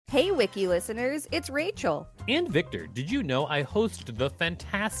Hey, Wiki listeners, it's Rachel. And Victor, did you know I host the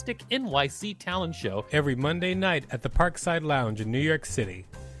fantastic NYC Talent Show every Monday night at the Parkside Lounge in New York City?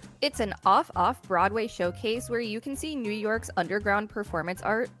 It's an off-Broadway showcase where you can see New York's underground performance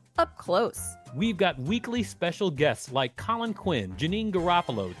art up close. We've got weekly special guests like Colin Quinn, Janine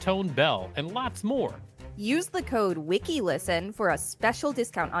Garofalo, Tone Bell, and lots more. Use the code WIKILISTEN for a special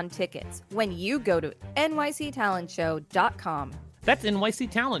discount on tickets when you go to nyctalentshow.com. That's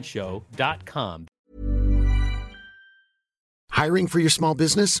nyctalentshow.com. Hiring for your small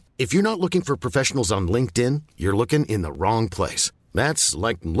business? If you're not looking for professionals on LinkedIn, you're looking in the wrong place. That's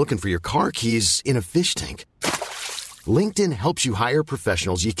like looking for your car keys in a fish tank. LinkedIn helps you hire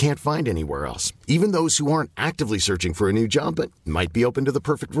professionals you can't find anywhere else, even those who aren't actively searching for a new job but might be open to the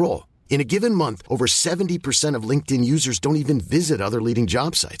perfect role. In a given month, over 70% of LinkedIn users don't even visit other leading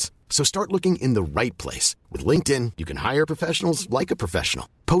job sites. So start looking in the right place. With LinkedIn, you can hire professionals like a professional.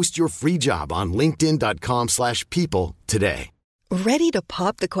 Post your free job on linkedin.com/people today. Ready to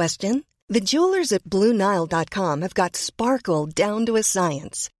pop the question? The jewelers at BlueNile.com have got sparkle down to a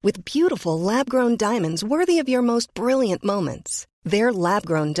science with beautiful lab-grown diamonds worthy of your most brilliant moments. Their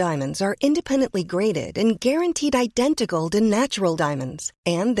lab-grown diamonds are independently graded and guaranteed identical to natural diamonds.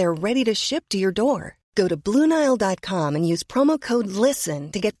 And they're ready to ship to your door. Go to BlueNile.com and use promo code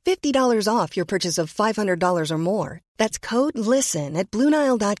LISTEN to get $50 off your purchase of $500 or more. That's code LISTEN at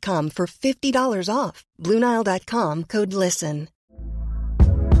BlueNile.com for $50 off. BlueNile.com, code LISTEN.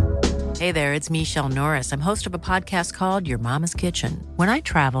 Hey there, it's Michelle Norris. I'm host of a podcast called Your Mama's Kitchen. When I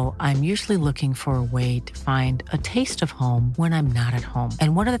travel, I'm usually looking for a way to find a taste of home when I'm not at home.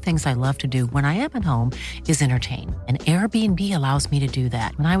 And one of the things I love to do when I am at home is entertain. And Airbnb allows me to do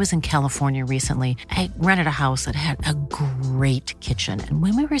that. When I was in California recently, I rented a house that had a great kitchen. And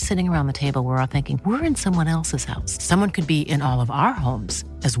when we were sitting around the table, we're all thinking, we're in someone else's house. Someone could be in all of our homes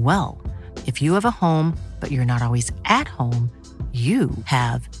as well. If you have a home, but you're not always at home, you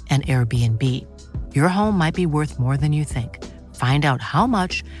have an Airbnb. Your home might be worth more than you think. Find out how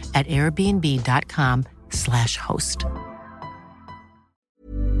much at airbnb.com/host.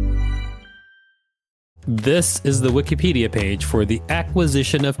 This is the Wikipedia page for the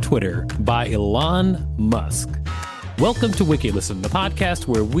acquisition of Twitter by Elon Musk. Welcome to WikiListen, the podcast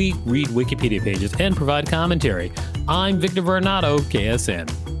where we read Wikipedia pages and provide commentary. I'm Victor Vernado, KSN.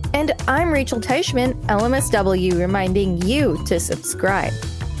 And I'm Rachel Teichman, LMSW, reminding you to subscribe.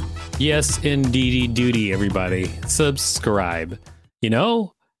 Yes, indeedy duty, everybody. Subscribe. You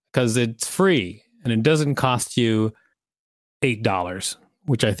know, because it's free and it doesn't cost you $8,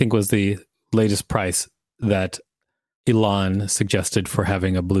 which I think was the latest price that Elon suggested for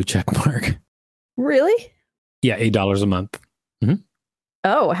having a blue check mark. Really? Yeah, $8 a month. Mm-hmm.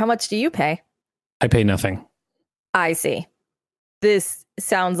 Oh, how much do you pay? I pay nothing. I see. This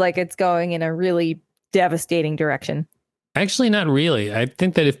sounds like it's going in a really devastating direction. Actually, not really. I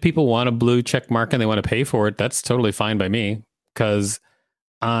think that if people want a blue check mark and they want to pay for it, that's totally fine by me because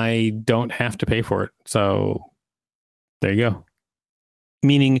I don't have to pay for it. So there you go.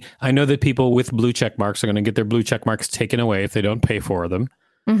 Meaning, I know that people with blue check marks are going to get their blue check marks taken away if they don't pay for them.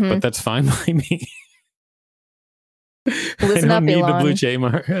 Mm-hmm. But that's fine by me. Listen up, Elon. The blue check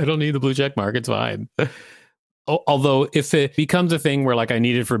mark. I don't need the blue check mark. It's fine. Although if it becomes a thing where like I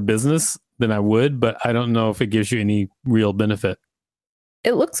need it for business, then I would, but I don't know if it gives you any real benefit.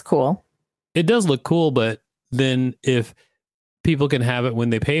 It looks cool. It does look cool, but then if people can have it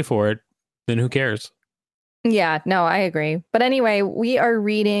when they pay for it, then who cares? Yeah, no, I agree. But anyway, we are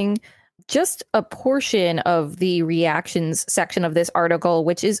reading just a portion of the reactions section of this article,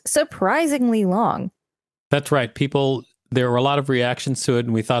 which is surprisingly long. That's right. There were a lot of reactions to it,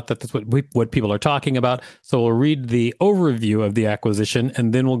 and we thought that that's what people are talking about. So we'll read the overview of the acquisition,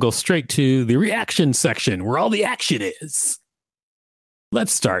 and then we'll go straight to the reaction section, where all the action is.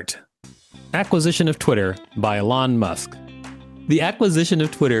 Let's start. Acquisition of Twitter by Elon Musk. The acquisition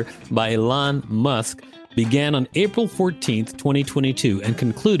of Twitter by Elon Musk began on April 14th, 2022, and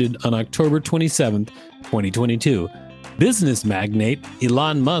concluded on October 27th, 2022. Business magnate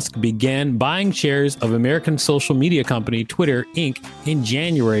Elon Musk began buying shares of American social media company Twitter, Inc. in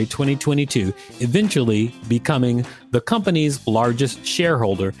January 2022, eventually becoming the company's largest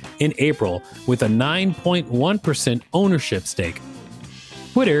shareholder in April with a 9.1% ownership stake.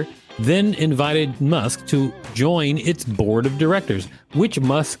 Twitter then invited Musk to join its board of directors, which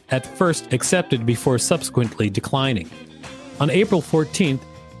Musk at first accepted before subsequently declining. On April 14th,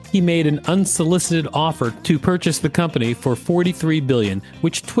 he made an unsolicited offer to purchase the company for $43 billion,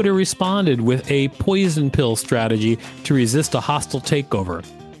 which Twitter responded with a poison pill strategy to resist a hostile takeover.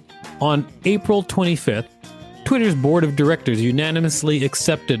 On April 25th, Twitter's board of directors unanimously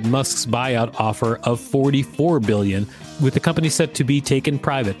accepted Musk's buyout offer of $44 billion, with the company set to be taken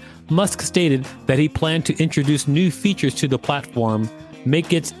private. Musk stated that he planned to introduce new features to the platform,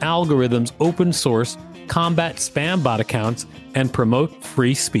 make its algorithms open source, combat spam bot accounts, and promote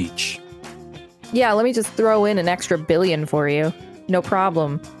free speech. Yeah, let me just throw in an extra billion for you. No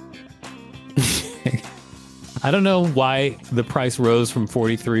problem. I don't know why the price rose from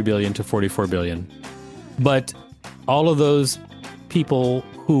 43 billion to 44 billion, but all of those people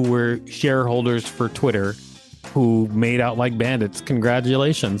who were shareholders for Twitter who made out like bandits,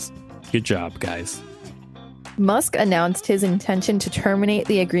 congratulations. Good job, guys. Musk announced his intention to terminate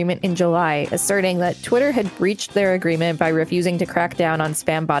the agreement in July, asserting that Twitter had breached their agreement by refusing to crack down on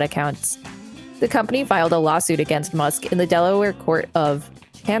spam bot accounts. The company filed a lawsuit against Musk in the Delaware Court of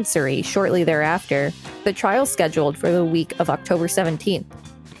Chancery shortly thereafter, the trial scheduled for the week of October 17th.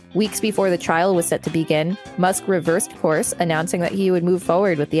 Weeks before the trial was set to begin, Musk reversed course, announcing that he would move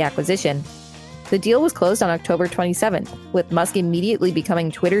forward with the acquisition. The deal was closed on October 27th, with Musk immediately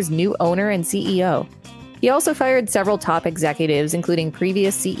becoming Twitter's new owner and CEO. He also fired several top executives, including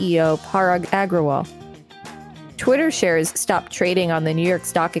previous CEO Parag Agrawal. Twitter shares stopped trading on the New York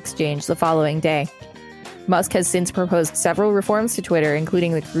Stock Exchange the following day. Musk has since proposed several reforms to Twitter,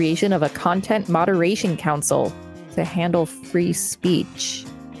 including the creation of a content moderation council to handle free speech.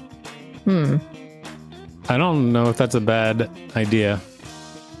 I don't know if that's a bad idea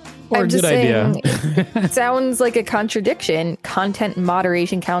or I'm a just good idea. It sounds like a contradiction. Content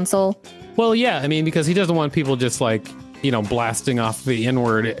moderation council. Well, yeah, I mean, because he doesn't want people just blasting off the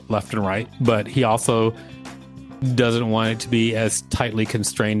N-word left and right, but he also doesn't want it to be as tightly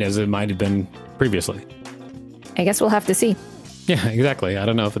constrained as it might have been previously. I guess we'll have to see. Yeah, exactly. I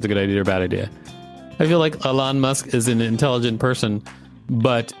don't know if it's a good idea or a bad idea. I feel like Elon Musk is an intelligent person,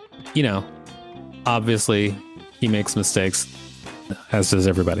 but, obviously he makes mistakes, as does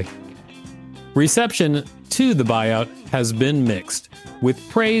everybody. Reception to the buyout has been mixed, with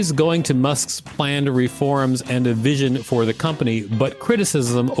praise going to Musk's planned reforms and a vision for the company, but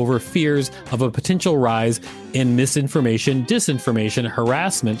criticism over fears of a potential rise in misinformation, disinformation,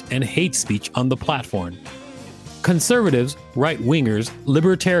 harassment, and hate speech on the platform. Conservatives, right-wingers,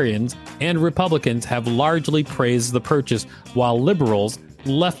 libertarians, and Republicans have largely praised the purchase, while liberals,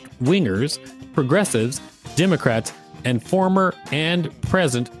 left-wingers, progressives, Democrats, and former and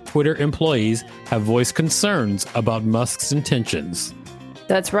present Twitter employees have voiced concerns about Musk's intentions.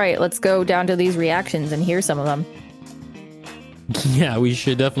 That's right. Let's go down to these reactions and hear some of them. Yeah, we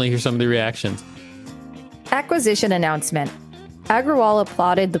should definitely hear some of the reactions. Acquisition announcement. Agrawal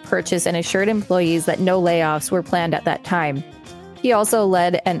applauded the purchase and assured employees that no layoffs were planned at that time. He also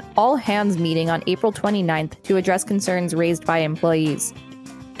led an all-hands meeting on April 29th to address concerns raised by employees.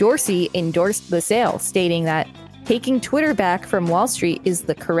 Dorsey endorsed the sale, stating that taking Twitter back from Wall Street is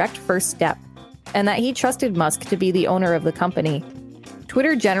the correct first step, and that he trusted Musk to be the owner of the company.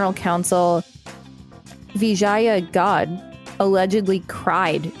 Twitter General Counsel Vijaya Gaud allegedly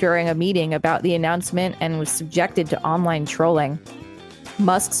cried during a meeting about the announcement and was subjected to online trolling.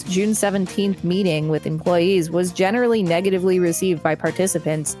 Musk's June 17th meeting with employees was generally negatively received by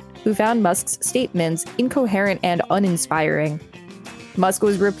participants who found Musk's statements incoherent and uninspiring. Musk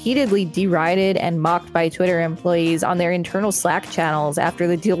was repeatedly derided and mocked by Twitter employees on their internal Slack channels after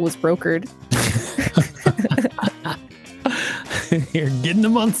the deal was brokered. You're getting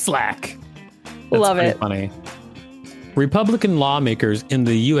them on Slack. That's Love it. Funny. Republican lawmakers in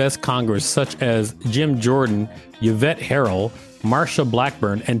the U.S. Congress, such as Jim Jordan, Yvette Harrell, Marsha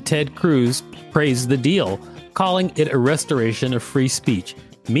Blackburn, and Ted Cruz, praised the deal, calling it a restoration of free speech.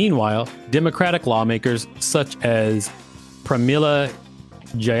 Meanwhile, Democratic lawmakers such as Pramila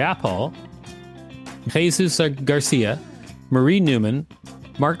Jayapal, Jesus Garcia, Marie Newman,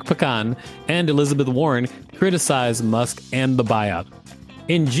 Mark Pecan, and Elizabeth Warren criticized Musk and the buyout.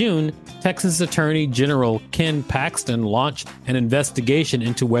 In June, Texas Attorney General Ken Paxton launched an investigation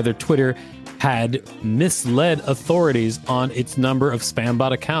into whether Twitter had misled authorities on its number of spam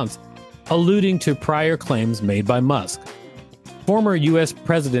bot accounts, alluding to prior claims made by Musk. Former U.S.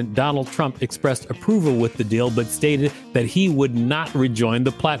 President Donald Trump expressed approval with the deal, but stated that he would not rejoin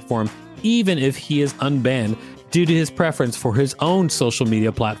the platform, even if he is unbanned, due to his preference for his own social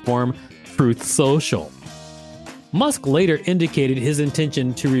media platform, Truth Social. Musk later indicated his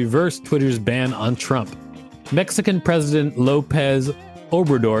intention to reverse Twitter's ban on Trump. Mexican President López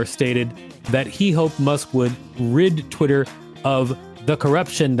Obrador stated that he hoped Musk would rid Twitter of the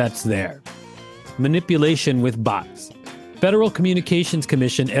corruption that's there, manipulation with bots, Federal Communications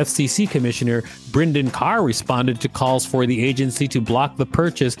Commission FCC Commissioner Brendan Carr responded to calls for the agency to block the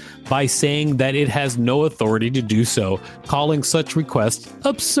purchase by saying that it has no authority to do so, calling such requests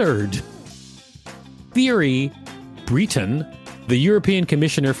absurd. Thierry Breton, the European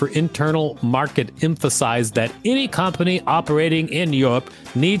Commissioner for Internal Market, emphasized that any company operating in Europe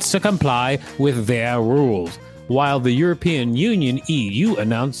needs to comply with their rules. While the European Union, EU,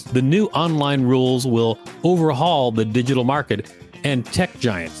 announced the new online rules will overhaul the digital market and tech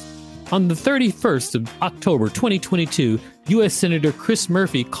giants. On the 31st of October 2022, U.S. Senator Chris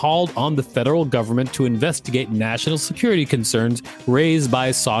Murphy called on the federal government to investigate national security concerns raised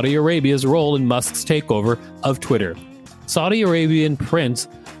by Saudi Arabia's role in Musk's takeover of Twitter. Saudi Arabian Prince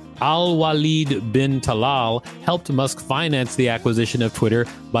Al-Walid bin Talal helped Musk finance the acquisition of Twitter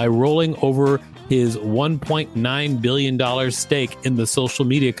by rolling over his $1.9 billion stake in the social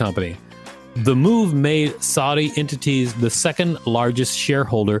media company. The move made Saudi entities the second largest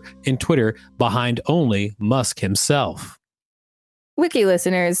shareholder in Twitter, behind only Musk himself. Wiki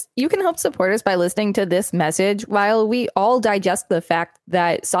listeners, you can help support us by listening to this message while we all digest the fact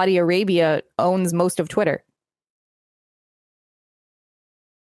that Saudi Arabia owns most of Twitter.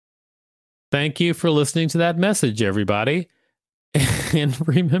 Thank you for listening to that message, everybody. And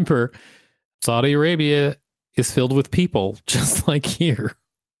remember, Saudi Arabia is filled with people, just like here.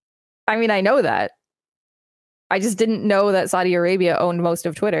 I mean, I know that. I just didn't know that Saudi Arabia owned most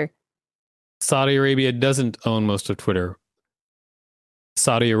of Twitter. Saudi Arabia doesn't own most of Twitter.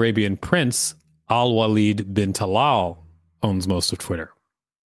 Saudi Arabian Prince Al-Walid bin Talal owns most of Twitter.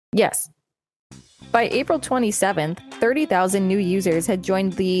 Yes. By April 27th, 30,000 new users had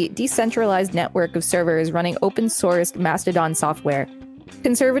joined the decentralized network of servers running open-sourced Mastodon software.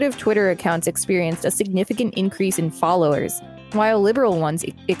 Conservative Twitter accounts experienced a significant increase in followers, while liberal ones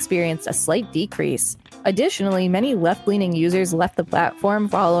experienced a slight decrease. Additionally, many left-leaning users left the platform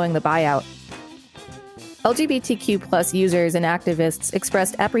following the buyout. LGBTQ+ users and activists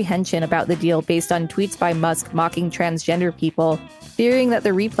expressed apprehension about the deal based on tweets by Musk mocking transgender people, fearing that the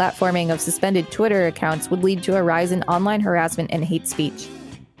replatforming of suspended Twitter accounts would lead to a rise in online harassment and hate speech.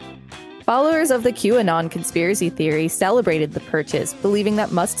 Followers of the QAnon conspiracy theory celebrated the purchase, believing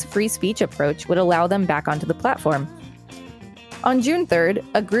that Musk's free speech approach would allow them back onto the platform. On June 3rd,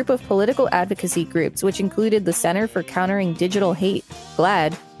 a group of political advocacy groups, which included the Center for Countering Digital Hate,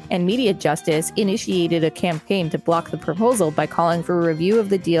 GLAAD, and Media Justice, initiated a campaign to block the proposal by calling for a review of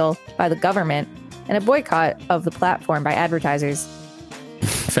the deal by the government and a boycott of the platform by advertisers.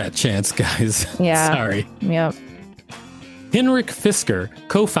 Fat chance, guys. Yeah. Sorry. Yep. Henrik Fisker,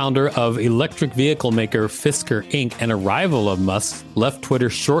 co-founder of electric vehicle maker Fisker Inc. and a rival of Musk, left Twitter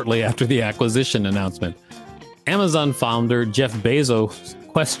shortly after the acquisition announcement. Amazon founder Jeff Bezos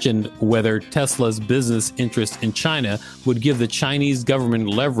questioned whether Tesla's business interest in China would give the Chinese government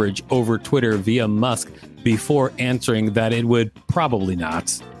leverage over Twitter via Musk before answering that it would probably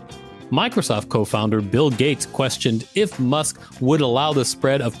not. Microsoft co-founder Bill Gates questioned if Musk would allow the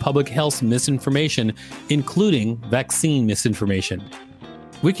spread of public health misinformation, including vaccine misinformation.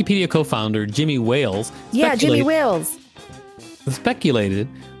 Wikipedia co-founder Jimmy Wales speculated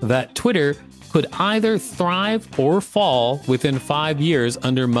that Twitter could either thrive or fall within 5 years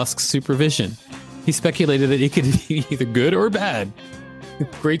under Musk's supervision. He speculated that it could be either good or bad.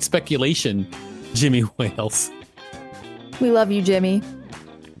 Great speculation, Jimmy Wales. We love you, Jimmy.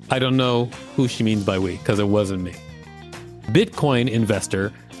 I don't know who she means by we, because it wasn't me. Bitcoin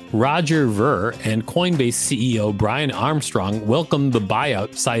investor Roger Ver and Coinbase CEO Brian Armstrong welcomed the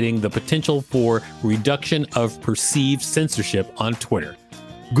buyout, citing the potential for reduction of perceived censorship on Twitter.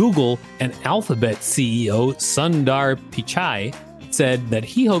 Google and Alphabet CEO Sundar Pichai said that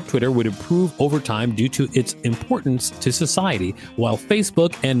he hoped Twitter would improve over time due to its importance to society, while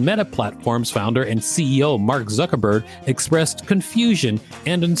Facebook and Meta Platforms founder and CEO Mark Zuckerberg expressed confusion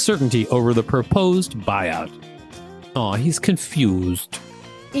and uncertainty over the proposed buyout. Aw, he's confused.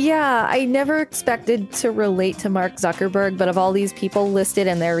 Yeah, I never expected to relate to Mark Zuckerberg, but of all these people listed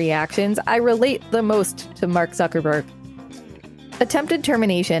and their reactions, I relate the most to Mark Zuckerberg. Attempted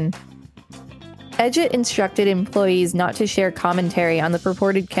termination. Edgett instructed employees not to share commentary on the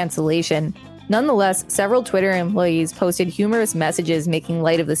purported cancellation. Nonetheless, several Twitter employees posted humorous messages making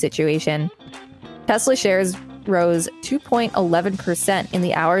light of the situation. Tesla shares rose 2.11% in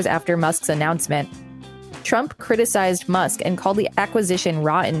the hours after Musk's announcement. Trump criticized Musk and called the acquisition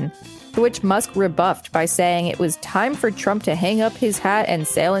rotten, to which Musk rebuffed by saying it was time for Trump to hang up his hat and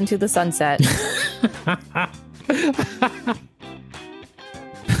sail into the sunset.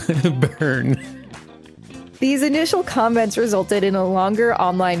 Burn. These initial comments resulted in a longer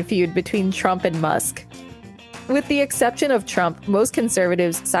online feud between Trump and Musk. With the exception of Trump, most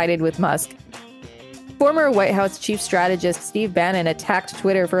conservatives sided with Musk. Former White House chief strategist Steve Bannon attacked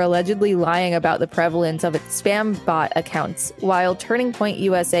Twitter for allegedly lying about the prevalence of its spam bot accounts, while Turning Point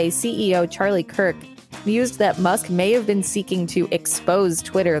USA CEO Charlie Kirk mused that Musk may have been seeking to expose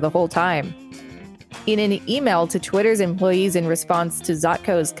Twitter the whole time. In an email to Twitter's employees in response to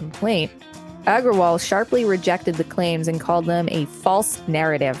Zotko's complaint, Agrawal sharply rejected the claims and called them a false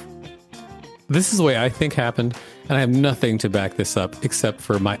narrative. This is the way I think happened, and I have nothing to back this up except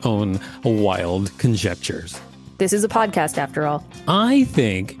for my own wild conjectures. This is a podcast, after all. I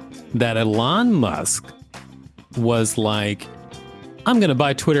think that Elon Musk was like, I'm going to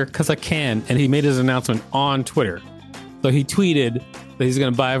buy Twitter because I can, and he made his announcement on Twitter. So he tweeted that he's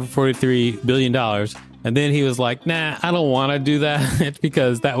going to buy it for $43 billion, and then he was like, nah, I don't want to do that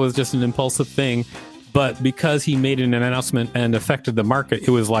because that was just an impulsive thing. But because he made an announcement and affected the market,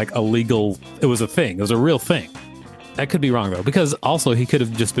 it was like a legal, it was a thing. It was a real thing. I could be wrong, though, because also he could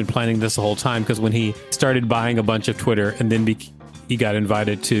have just been planning this the whole time, because when he started buying a bunch of Twitter and then he got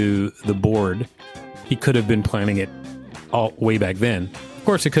invited to the board, he could have been planning it all way back then. Of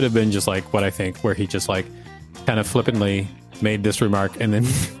course, it could have been just like what I think, where he just like kind of flippantly made this remark and then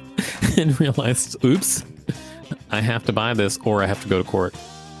and realized, oops, I have to buy this or I have to go to court.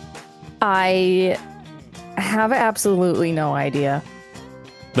 I have absolutely no idea.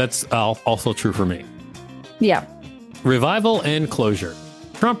 That's also true for me. Yeah. Revival and closure.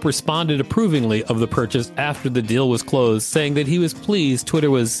 Trump responded approvingly of the purchase after the deal was closed, saying that he was pleased Twitter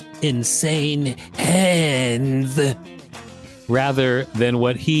was in sane hands rather than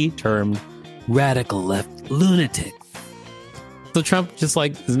what he termed radical left lunatics. So Trump just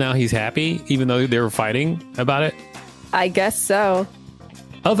like, now he's happy, even though they were fighting about it? I guess so.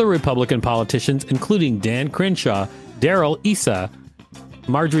 Other Republican politicians, including Dan Crenshaw, Darrell Issa,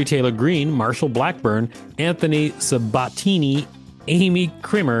 Marjorie Taylor Greene, Marshall Blackburn, Anthony Sabatini, Amy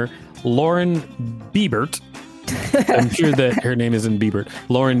Krimmer, Lauren Biebert. I'm sure that her name isn't Biebert.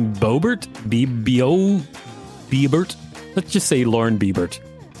 Lauren Boebert? Biebert? Let's just say Lauren Biebert.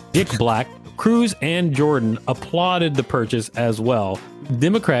 Dick Black, Cruz, and Jordan applauded the purchase as well.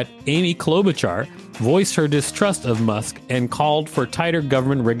 Democrat Amy Klobuchar voiced her distrust of Musk and called for tighter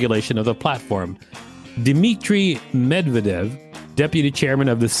government regulation of the platform. Dmitry Medvedev, deputy chairman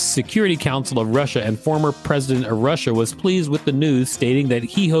of the Security Council of Russia and former president of Russia, was pleased with the news, stating that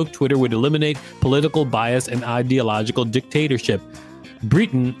he hoped Twitter would eliminate political bias and ideological dictatorship.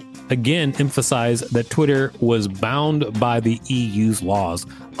 Breton again emphasized that Twitter was bound by the EU's laws,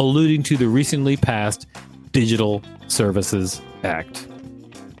 alluding to the recently passed Digital Services Act.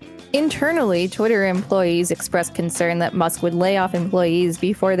 Internally, Twitter employees expressed concern that Musk would lay off employees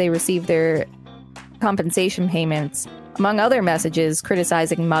before they received their compensation payments, among other messages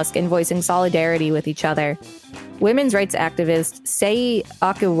criticizing Musk and voicing solidarity with each other. Women's rights activist Sei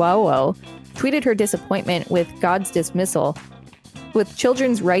Akiwawo tweeted her disappointment with God's dismissal, with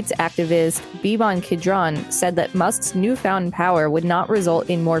children's rights activist Biban Kidron said that Musk's newfound power would not result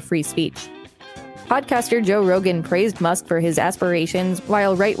in more free speech. Podcaster Joe Rogan praised Musk for his aspirations,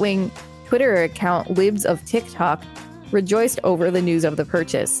 while right-wing Twitter account Libs of TikTok rejoiced over the news of the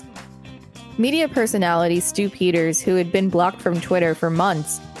purchase. Media personality Stu Peters, who had been blocked from Twitter for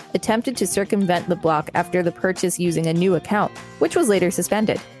months, attempted to circumvent the block after the purchase using a new account, which was later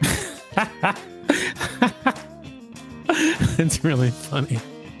suspended. It's really funny.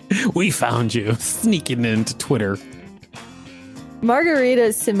 We found you sneaking into Twitter. Margarita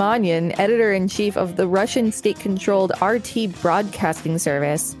Simonyan, editor-in-chief of the Russian state-controlled RT broadcasting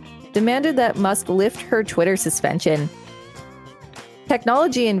service, demanded that Musk lift her Twitter suspension.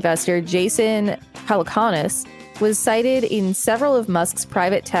 Technology investor Jason Calacanis was cited in several of Musk's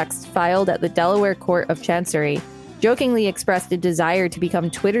private texts filed at the Delaware Court of Chancery, jokingly expressed a desire to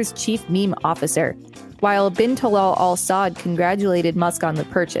become Twitter's chief meme officer, while Bin Talal al-Saud congratulated Musk on the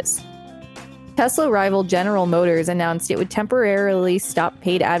purchase. Tesla rival General Motors announced it would temporarily stop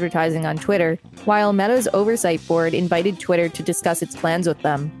paid advertising on Twitter, while Meta's oversight board invited Twitter to discuss its plans with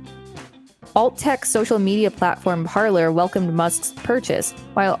them. Alt-tech social media platform Parler welcomed Musk's purchase,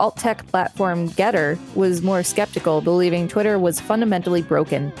 while alt-tech platform Getter was more skeptical, believing Twitter was fundamentally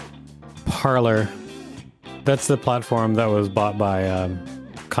broken. Parler. That's the platform that was bought by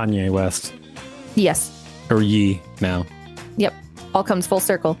Kanye West. Yes. Or Ye now. Yep. All comes full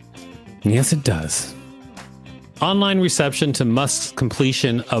circle. Yes, it does. Online reception to Musk's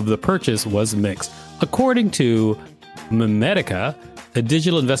completion of the purchase was mixed. According to Memetica, a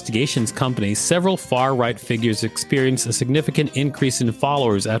digital investigations company, several far-right figures experienced a significant increase in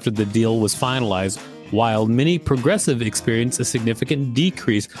followers after the deal was finalized, while many progressive experience a significant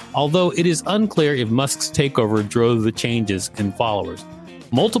decrease, although it is unclear if Musk's takeover drove the changes in followers.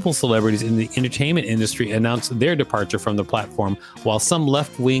 Multiple celebrities in the entertainment industry announced their departure from the platform, while some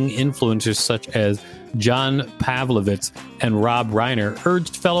left-wing influencers such as John Pavlovitz and Rob Reiner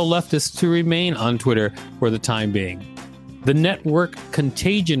urged fellow leftists to remain on Twitter for the time being. The Network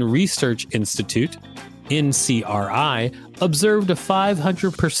Contagion Research Institute, NCRI, observed a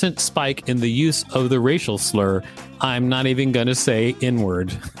 500% spike in the use of the racial slur. I'm not even going to say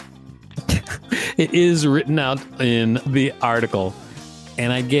N-word. It is written out in the article.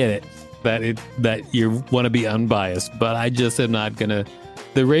 And I get it that you want to be unbiased, but I just am not going to.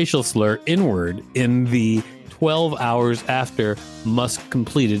 The racial slur N-word in the 12 hours after Musk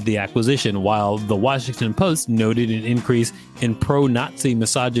completed the acquisition, while the Washington Post noted an increase in pro-Nazi,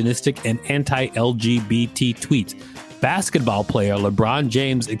 misogynistic, and anti-LGBT tweets. Basketball player LeBron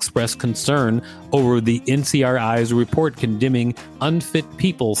James expressed concern over the NCRI's report condemning unfit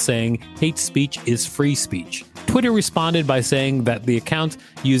people, saying hate speech is free speech. Twitter responded by saying that the accounts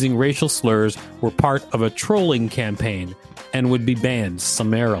using racial slurs were part of a trolling campaign and would be banned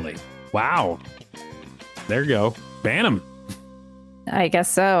summarily. Wow. There you go. Ban them. I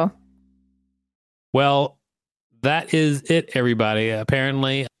guess so. Well, that is it, everybody.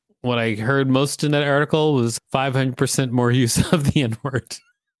 Apparently, what I heard most in that article was 500% more use of the N-word.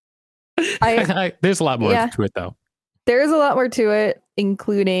 There's a lot more to it, though. There is a lot more to it,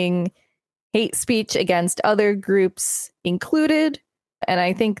 including hate speech against other groups included. And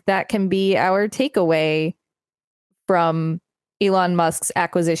I think that can be our takeaway from Elon Musk's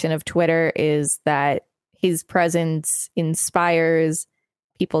acquisition of Twitter, is that his presence inspires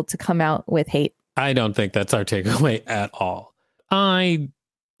people to come out with hate. I don't think that's our takeaway at all. I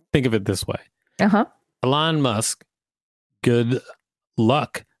think of it this way. Elon Musk, good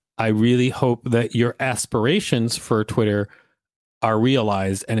luck. I really hope that your aspirations for Twitter are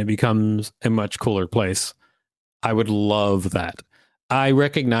realized and it becomes a much cooler place. I would love that. I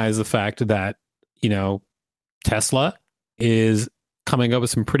recognize the fact that, Tesla is coming up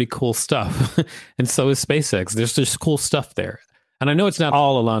with some pretty cool stuff. And so is SpaceX. There's just cool stuff there. And I know it's not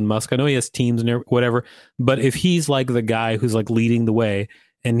all Elon Musk. I know he has teams and whatever. But if he's like the guy who's like leading the way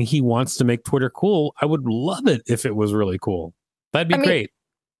and he wants to make Twitter cool, I would love it if it was really cool. That'd be great.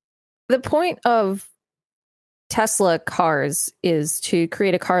 The point of Tesla cars is to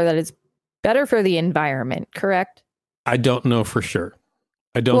create a car that is better for the environment, correct? I don't know for sure.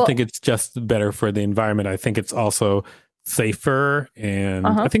 I don't think it's just better for the environment. I think it's also safer, and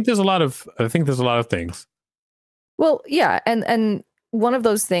I think there's a lot of things. Well, yeah, and one of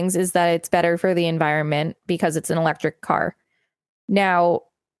those things is that it's better for the environment because it's an electric car. Now,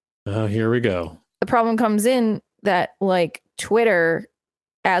 here we go. The problem comes in that Twitter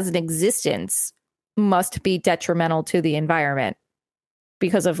as an existence must be detrimental to the environment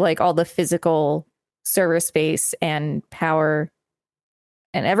because of all the physical server space and power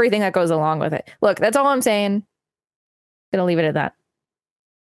and everything that goes along with it. Look, that's all I'm saying. Gonna leave it at that.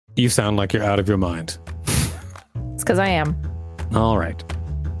 You sound like you're out of your mind. It's because I am. All right.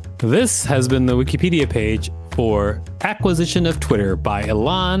 This has been the Wikipedia page for Acquisition of Twitter by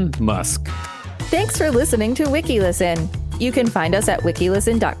Elon Musk. Thanks for listening to WikiListen. You can find us at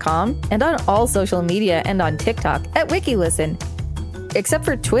wikilisten.com and on all social media and on TikTok at WikiListen. Except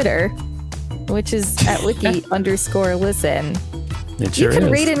for Twitter, which is at wiki_listen. You can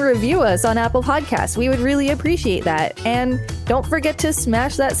rate and review us on Apple Podcasts. We would really appreciate that. And don't forget to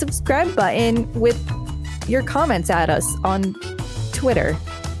smash that subscribe button with your comments at us on Twitter.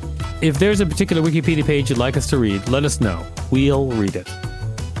 If there's a particular Wikipedia page you'd like us to read, let us know. We'll read it.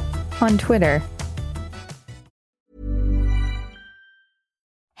 On Twitter.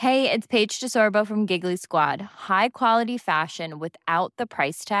 Hey, it's Paige DeSorbo from Giggly Squad. High quality fashion without the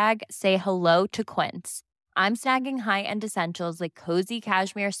price tag. Say hello to Quince. I'm snagging high-end essentials like cozy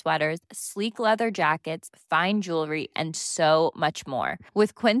cashmere sweaters, sleek leather jackets, fine jewelry, and so much more.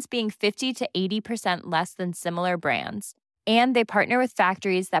 With Quince being 50 to 80% less than similar brands. And they partner with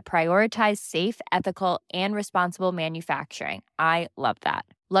factories that prioritize safe, ethical, and responsible manufacturing. I love that.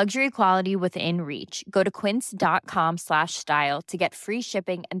 Luxury quality within reach. Go to quince.com/style to get free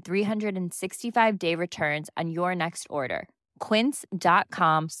shipping and 365-day returns on your next order.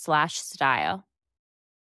 Quince.com/style.